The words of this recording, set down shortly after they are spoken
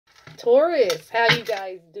Taurus, how you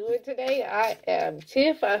guys doing today? I am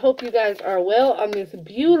Tiff. I hope you guys are well on this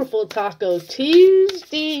beautiful Taco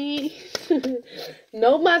Tuesday.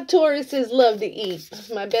 No, my Tauruses love to eat.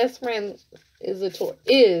 My best friend is a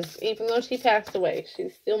Taurus, even though she passed away.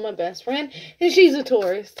 She's still my best friend, and she's a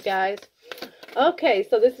Taurus, guys. Okay,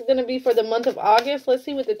 so this is going to be for the month of August. Let's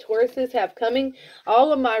see what the Tauruses have coming.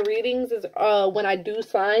 All of my readings is when I do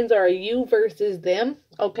signs are you versus them.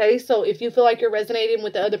 Okay, so if you feel like you're resonating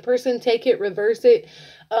with the other person, take it, reverse it.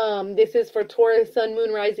 This is for Taurus, Sun,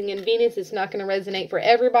 Moon, Rising, and Venus. It's not going to resonate for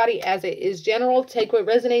everybody as it is general. Take what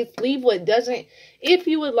resonates, leave what doesn't. If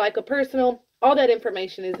you would like a personal, all that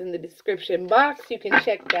information is in the description box. You can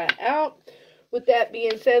check that out. With that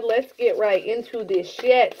being said, let's get right into this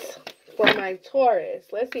shit. For my Taurus.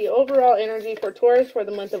 Let's see overall energy for Taurus for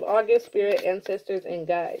the month of August, spirit, ancestors, and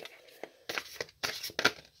guides.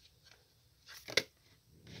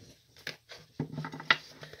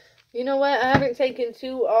 You know what? I haven't taken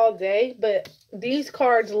two all day, but these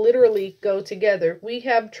cards literally go together. We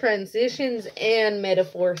have transitions and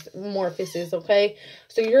metamorphosis, okay?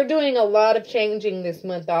 So you're doing a lot of changing this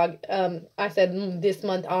month. I said this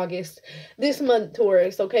month, August. This month,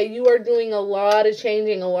 Taurus, okay? You are doing a lot of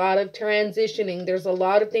changing, a lot of transitioning. There's a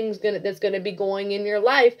lot of things that's going to be going in your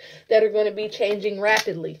life that are going to be changing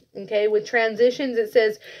rapidly, okay? With transitions, it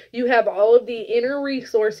says you have all of the inner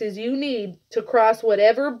resources you need to cross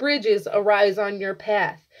whatever bridges arise on your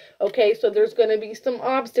path. Okay, so there's going to be some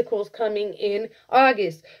obstacles coming in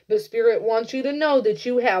August. But Spirit wants you to know that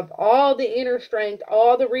you have all the inner strength,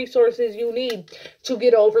 all the resources you need to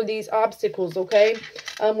get over these obstacles, okay?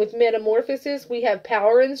 With metamorphosis, we have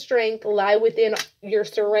power and strength lie within your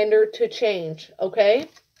surrender to change, okay?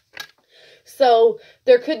 So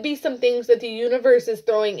there could be some things that the universe is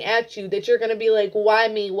throwing at you that you're going to be like, why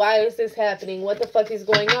me? Why is this happening? What the fuck is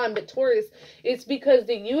going on? But Taurus, it's because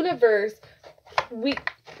the universe,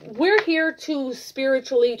 we're here to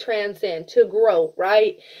spiritually transcend, to grow,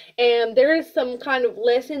 right? And there is some kind of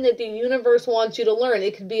lesson that the universe wants you to learn.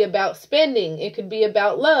 It could be about spending. It could be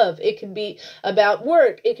about love. It could be about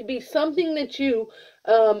work. It could be something that you,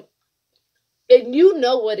 and you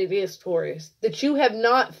know what it is, Taurus, that you have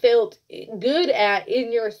not felt good at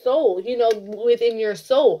in your soul, you know, within your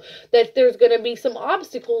soul, that there's going to be some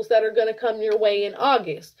obstacles that are going to come your way in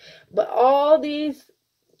August. But all these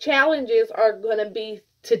challenges are going to be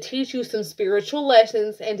to teach you some spiritual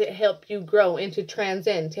lessons and to help you grow and to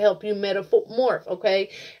transcend, to help you metamorph, okay?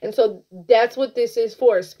 And so that's what this is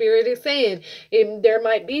for. Spirit is saying there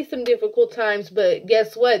might be some difficult times, but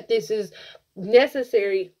guess what? This is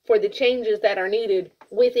necessary for the changes that are needed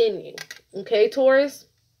within you. Okay, Taurus?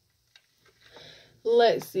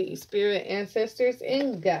 Let's see. Spirit, ancestors,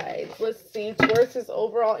 and guides. Let's see. Taurus's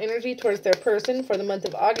overall energy towards their person for the month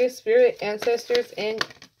of August. Spirit, ancestors, and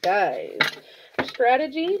guides.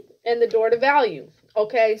 Strategy and the door to value.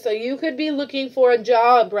 Okay, so you could be looking for a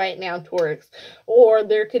job right now, Taurus. Or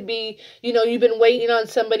there could be, you know, you've been waiting on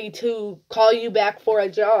somebody to call you back for a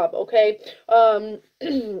job, okay?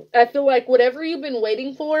 I feel like whatever you've been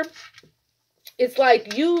waiting for, it's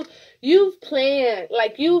like you've planned,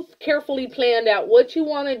 like you've carefully planned out what you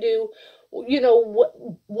want to do. You know,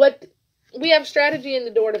 what we have strategy in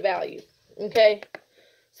the door to value, okay?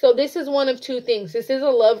 So this is one of two things. This is a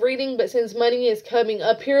love reading, but since money is coming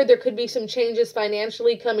up here, there could be some changes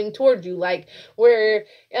financially coming toward you, like where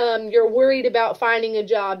you're worried about finding a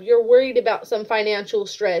job. You're worried about some financial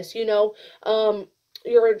stress, you know.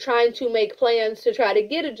 You're trying to make plans to try to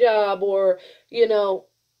get a job or, you know,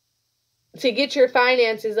 to get your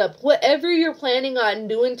finances up. Whatever you're planning on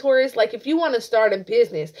doing, Taurus, like if you want to start a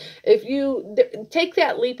business, if you take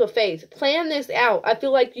that leap of faith, plan this out. I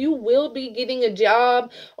feel like you will be getting a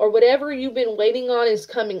job or whatever you've been waiting on is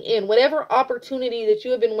coming in. Whatever opportunity that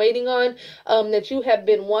you have been waiting on, that you have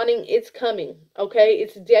been wanting, it's coming. Okay.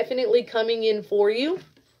 It's definitely coming in for you.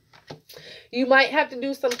 You might have to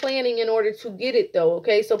do some planning in order to get it though,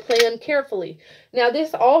 okay? So plan carefully. Now,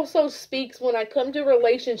 this also speaks when I come to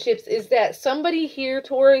relationships is that somebody here,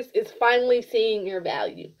 Taurus, is finally seeing your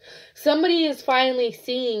value. Somebody is finally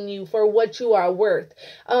seeing you for what you are worth.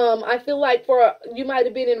 I feel like you might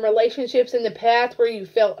have been in relationships in the past where you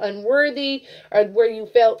felt unworthy or where you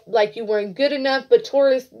felt like you weren't good enough. But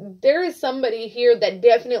Taurus, there is somebody here that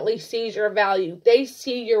definitely sees your value. They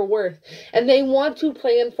see your worth and they want to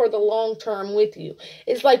plan for the long term with you.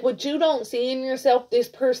 It's like what you don't see in yourself, this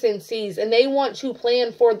person sees, and they want to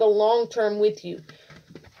plan for the long term with you.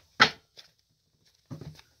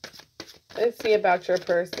 Let's see about your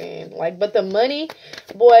person. But the money,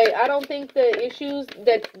 boy, I don't think the issues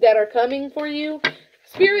that are coming for you,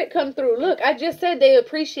 Spirit, come through. Look, I just said they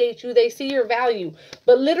appreciate you. They see your value.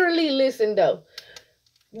 But literally, listen, though.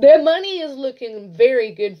 Their money is looking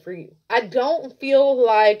very good for you. I don't feel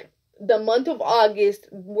like the month of August,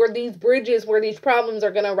 where these bridges, where these problems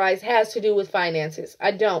are going to rise, has to do with finances.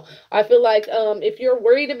 I don't. I feel like if you're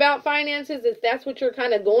worried about finances, if that's what you're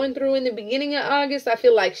kind of going through in the beginning of August, I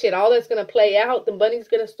feel like shit, all that's going to play out. The money's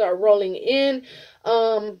going to start rolling in.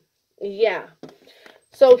 Yeah.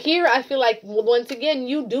 So here, I feel like, once again,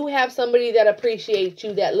 you do have somebody that appreciates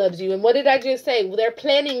you, that loves you. And what did I just say? Well, they're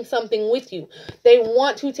planning something with you. They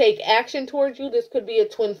want to take action towards you. This could be a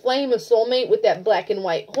twin flame, a soulmate with that black and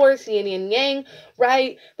white horse, yin and yang,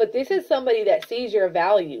 right? But this is somebody that sees your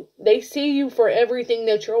value. They see you for everything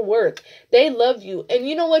that you're worth. They love you. And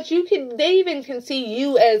you know what? They even can see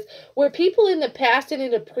you as, where people in the past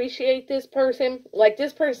didn't appreciate this person. Like,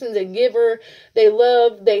 this person's a giver. They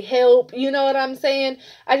love, they help. You know what I'm saying?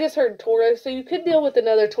 I just heard Taurus, so you could deal with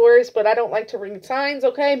another Taurus, but I don't like to read signs,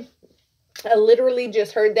 okay? I literally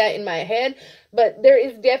just heard that in my head, but there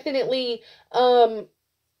is definitely,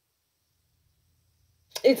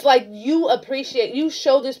 it's like you appreciate, you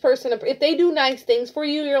show this person, if they do nice things for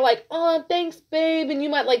you, you're like, oh, thanks, babe, and you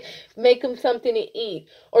might, like, make them something to eat,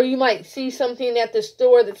 or you might see something at the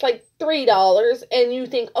store that's, like, $3, and you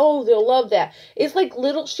think, oh, they'll love that. It's, like,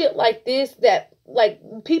 little shit like this that, like,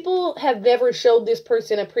 people have never showed this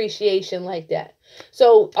person appreciation like that.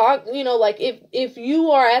 So, you know, like, if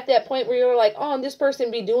you are at that point where you're like, oh, this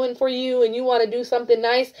person be doing for you and you want to do something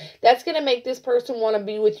nice, that's going to make this person want to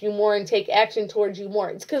be with you more and take action towards you more.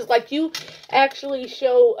 It's because, like, you actually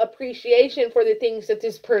show appreciation for the things that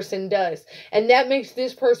this person does. And that makes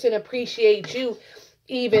this person appreciate you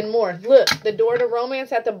even more. Look, the door to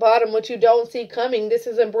romance at the bottom, what you don't see coming. This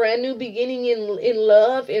is a brand new beginning in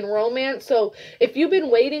love, in romance. So if you've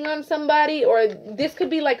been waiting on somebody, or this could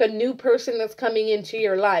be like a new person that's coming into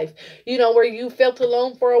your life, you know, where you felt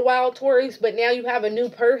alone for a while, Taurus, but now you have a new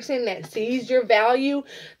person that sees your value.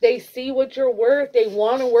 They see what you're worth. They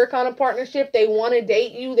want to work on a partnership. They want to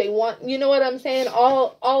date you. They want, you know what I'm saying?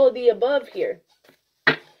 All of the above here.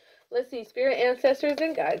 Let's see, spirit, ancestors,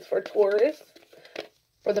 and guides for Taurus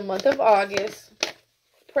for the month of August.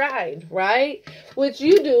 Pride, right? Which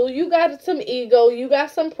you do. You got some ego. You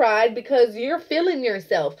got some pride because you're feeling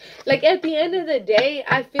yourself. Like, at the end of the day,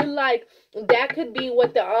 I feel like that could be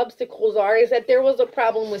what the obstacles are, is that there was a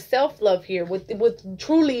problem with self-love here, with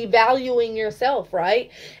truly valuing yourself, right?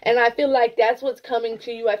 And I feel like that's what's coming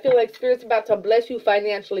to you. I feel like Spirit's about to bless you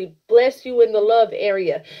financially, bless you in the love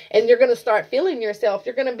area, and you're going to start feeling yourself.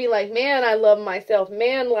 You're going to be like, man, I love myself.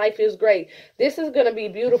 Man, life is great. This is going to be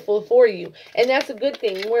beautiful for you. And that's a good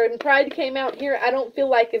thing. When pride came out here, I don't feel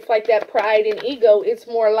like it's like that pride and ego. It's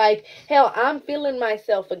more like, hell, I'm feeling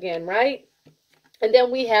myself again, right? And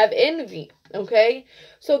then we have envy, okay?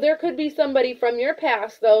 So there could be somebody from your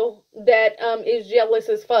past, though, that is jealous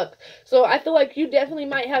as fuck. So I feel like you definitely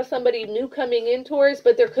might have somebody new coming in, Taurus,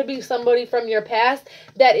 but there could be somebody from your past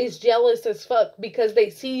that is jealous as fuck because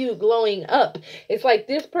they see you glowing up. It's like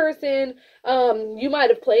this person, you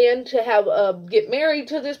might have planned to have get married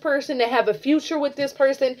to this person, to have a future with this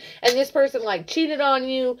person, and this person, like, cheated on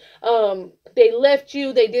you. They left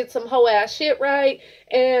you. They did some hoe ass shit, right?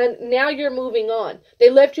 And now you're moving on. They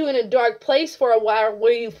left you in a dark place for a while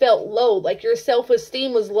where you felt low, like your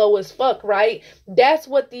self-esteem was low as fuck, right? That's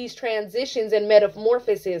what these transitions and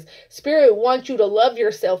metamorphosis is. Spirit wants you to love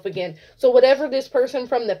yourself again. So whatever this person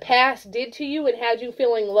from the past did to you and had you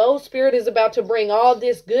feeling low, Spirit is about to bring all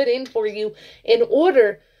this good in for you in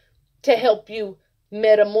order to help you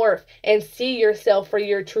metamorph and see yourself for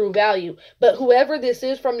your true value. But whoever this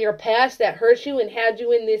is from your past that hurt you and had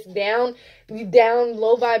you in this down,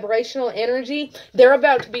 low vibrational energy, they're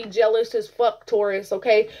about to be jealous as fuck, Taurus,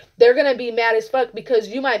 okay? They're going to be mad as fuck because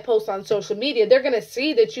you might post on social media. They're going to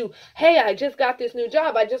see that you, hey, I just got this new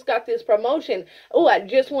job. I just got this promotion. Oh, I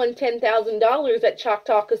just won $10,000 at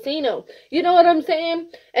Choctaw Casino. You know what I'm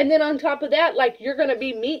saying? And then on top of that, like, you're going to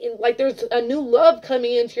be meeting, like, there's a new love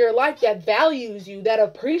coming into your life that values you, that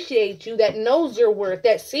appreciates you, that knows your worth,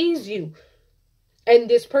 that sees you. And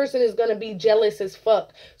this person is going to be jealous as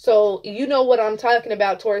fuck. So, you know what I'm talking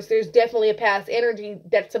about, Taurus. There's definitely a past energy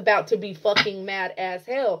that's about to be fucking mad as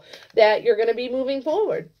hell. That you're going to be moving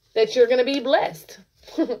forward. That you're going to be blessed.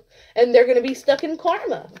 And they're going to be stuck in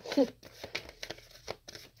karma.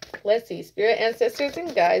 Let's see. Spirit, ancestors,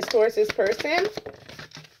 and guides towards this person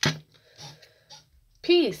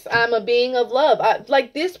Peace. I'm a being of love.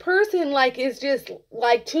 Like this person, like, is just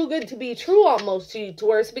like too good to be true almost to you,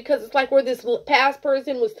 Taurus, because it's like where this past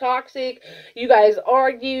person was toxic, you guys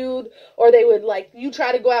argued, or they would, like, you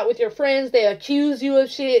try to go out with your friends, they accuse you of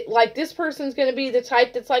shit. Like this person's gonna be the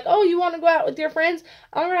type that's like, oh, you want to go out with your friends?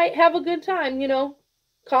 All right, have a good time, you know.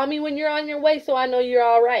 Call me when you're on your way so I know you're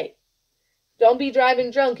all right. Don't be driving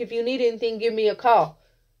drunk. If you need anything, give me a call.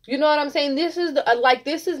 You know what I'm saying? This is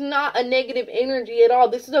this is not a negative energy at all.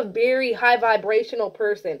 This is a very high vibrational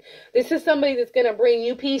person. This is somebody that's going to bring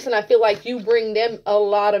you peace, and I feel like you bring them a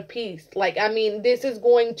lot of peace. Like, I mean, this is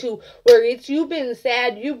going to, where it's, you've been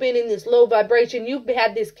sad, you've been in this low vibration, you've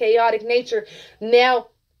had this chaotic nature. Now,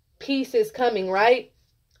 peace is coming, right?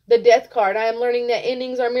 The Death card. I am learning that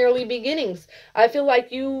endings are merely beginnings. I feel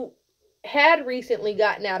like you had recently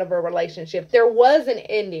gotten out of a relationship. There was an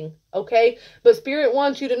ending, okay? But Spirit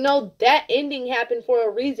wants you to know that ending happened for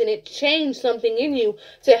a reason. It changed something in you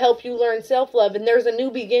to help you learn self-love. And there's a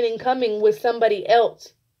new beginning coming with somebody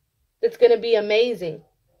else. It's going to be amazing.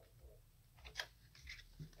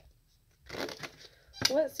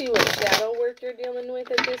 Let's see what shadow work you're dealing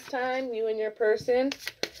with at this time, you and your person.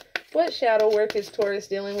 What shadow work is Taurus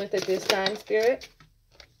dealing with at this time, Spirit?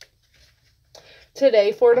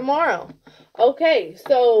 Today for tomorrow. Okay,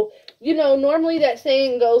 so, you know, normally that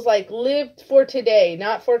saying goes like, live for today,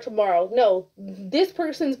 not for tomorrow. No, this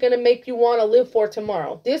person's going to make you want to live for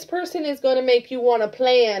tomorrow. This person is going to make you want to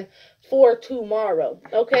plan for tomorrow.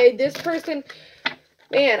 Okay, this person,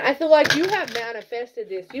 man, I feel like you have manifested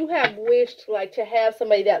this. You have wished, like, to have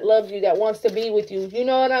somebody that loves you, that wants to be with you. You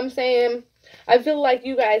know what I'm saying? I feel like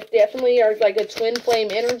you guys definitely are like a twin flame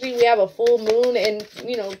energy. We have a full moon and,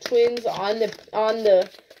 you know, twins on the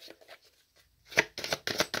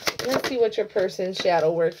let's see what your person's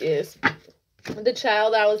shadow work is. The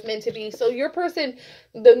child I was meant to be. So your person,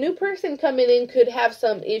 the new person coming in could have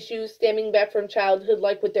some issues stemming back from childhood,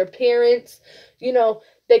 like with their parents. You know,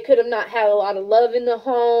 they could have not had a lot of love in the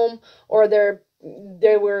home, or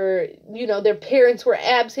they were, you know, their parents were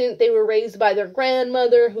absent. They were raised by their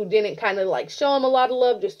grandmother, who didn't kind of like show them a lot of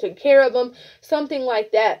love, just took care of them. Something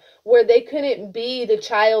like that, where they couldn't be the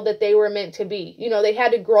child that they were meant to be. You know, they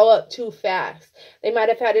had to grow up too fast. They might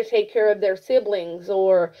have had to take care of their siblings,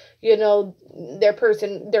 or, you know, their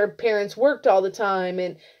parents worked all the time,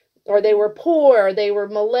 and or they were poor, or they were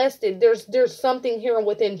molested. There's something here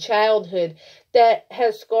within childhood that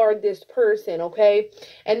has scarred this person, okay?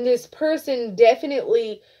 And this person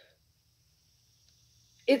definitely,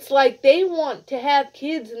 it's like they want to have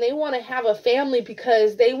kids and they want to have a family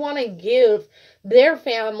because they want to give their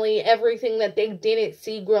family everything that they didn't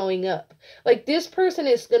see growing up. Like, this person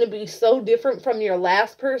is going to be so different from your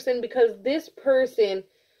last person, because this person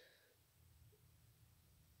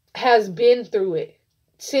has been through it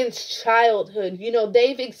since childhood. You know,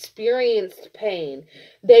 they've experienced pain.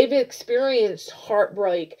 They've experienced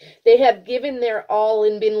heartbreak. They have given their all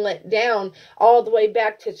and been let down all the way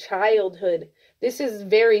back to childhood. This is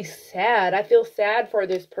very sad. I feel sad for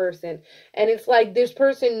this person. And it's like this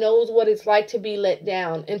person knows what it's like to be let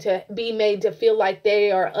down and to be made to feel like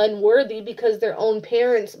they are unworthy because their own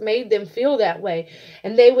parents made them feel that way.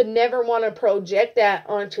 And they would never want to project that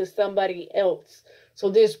onto somebody else. So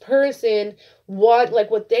this person,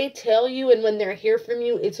 what they tell you, and when they're here from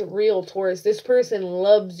you, it's real, Taurus. This person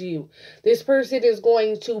loves you. This person is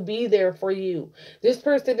going to be there for you. This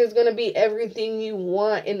person is going to be everything you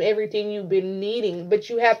want and everything you've been needing. But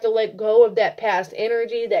you have to let go of that past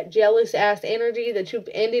energy, that jealous ass energy that you've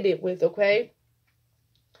ended it with, okay?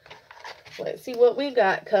 Let's see what we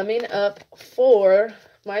got coming up for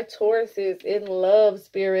my Tauruses in love,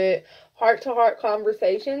 spirit. Heart-to-heart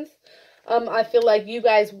conversations. I feel like you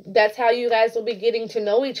guys, that's how you guys will be getting to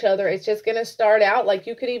know each other. It's just going to start out, like,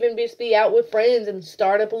 you could even just be out with friends and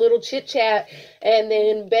start up a little chit chat, and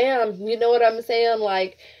then bam, you know what I'm saying?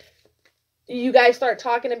 Like, you guys start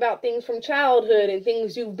talking about things from childhood and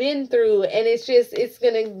things you've been through, and it's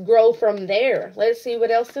going to grow from there. Let's see,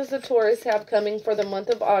 what else does the Taurus have coming for the month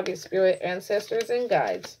of August, spirit, ancestors, and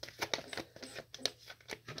guides?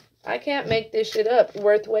 I can't make this shit up.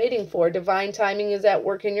 Worth waiting for. Divine timing is at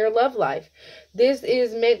work in your love life. This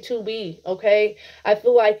is meant to be, okay? I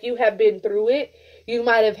feel like you have been through it. You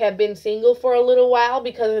might have been single for a little while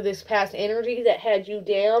because of this past energy that had you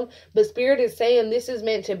down. But Spirit is saying this is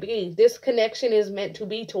meant to be. This connection is meant to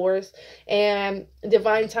be, Taurus. And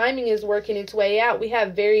divine timing is working its way out. We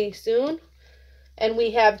have very soon. And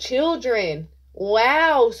we have children.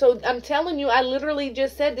 Wow. So I'm telling you, I literally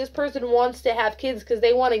just said this person wants to have kids because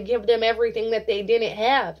they want to give them everything that they didn't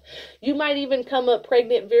have. You might even come up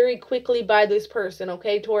pregnant very quickly by this person,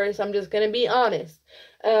 okay, Taurus? I'm just going to be honest.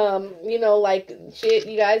 You know, like shit,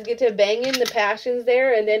 you guys get to banging, the passion's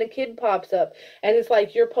there, and then a kid pops up. And it's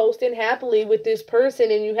like you're posting happily with this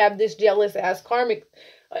person and you have this jealous ass karmic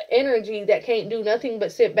energy that can't do nothing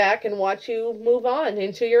but sit back and watch you move on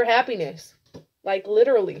into your happiness. Like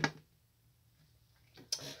literally.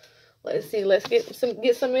 Let's see. Let's get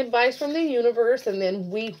some advice from the universe, and then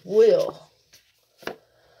we will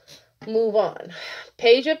move on.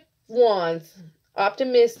 Page of Wands,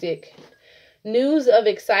 optimistic. News of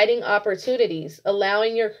exciting opportunities,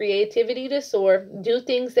 allowing your creativity to soar. Do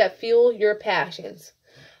things that fuel your passions.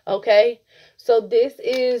 Okay? So this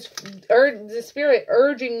is the spirit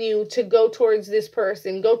urging you to go towards this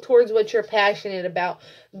person. Go towards what you're passionate about.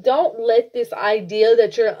 Don't let this idea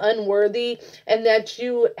that you're unworthy and that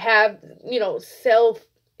you have, you know,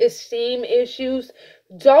 self-esteem issues.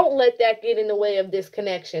 Don't let that get in the way of this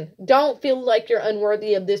connection. Don't feel like you're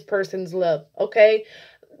unworthy of this person's love. Okay?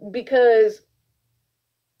 Because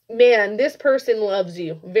man, this person loves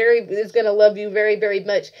you. Is going to love you very, very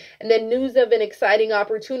much. And then news of an exciting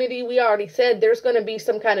opportunity. We already said there's going to be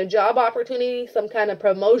some kind of job opportunity, some kind of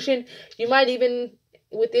promotion. You might even,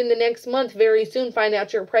 within the next month, very soon, find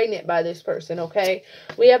out you're pregnant by this person, okay?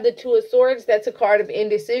 We have the Two of Swords. That's a card of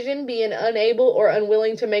indecision, being unable or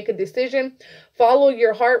unwilling to make a decision. Follow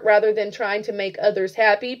your heart rather than trying to make others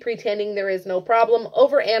happy, pretending there is no problem,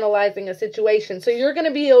 overanalyzing a situation. So you're going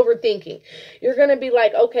to be overthinking. You're going to be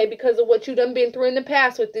like, okay, because of what you've done been through in the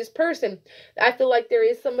past with this person, I feel like there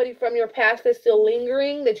is somebody from your past that's still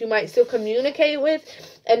lingering, that you might still communicate with,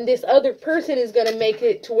 and this other person is going to make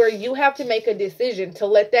it to where you have to make a decision to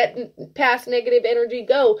let that past negative energy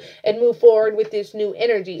go and move forward with this new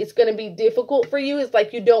energy. It's going to be difficult for you. It's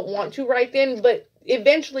like you don't want to right then, but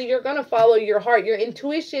eventually you're going to follow your heart. Your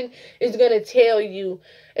intuition is going to tell you.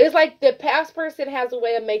 It's like the past person has a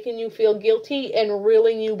way of making you feel guilty and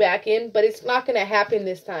reeling you back in, but it's not going to happen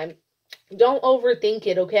this time. Don't overthink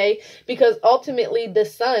it, okay? Because ultimately the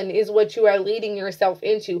sun is what you are leading yourself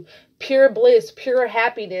into. Pure bliss, pure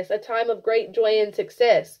happiness, a time of great joy and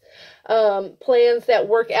success. Plans that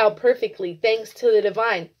work out perfectly thanks to the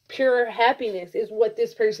divine. Pure happiness is what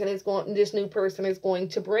this new person is going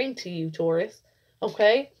to bring to you, Taurus.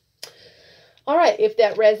 Okay? All right, if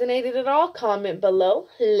that resonated at all, comment below.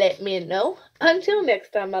 Let me know. Until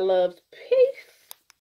next time, my loves. Peace.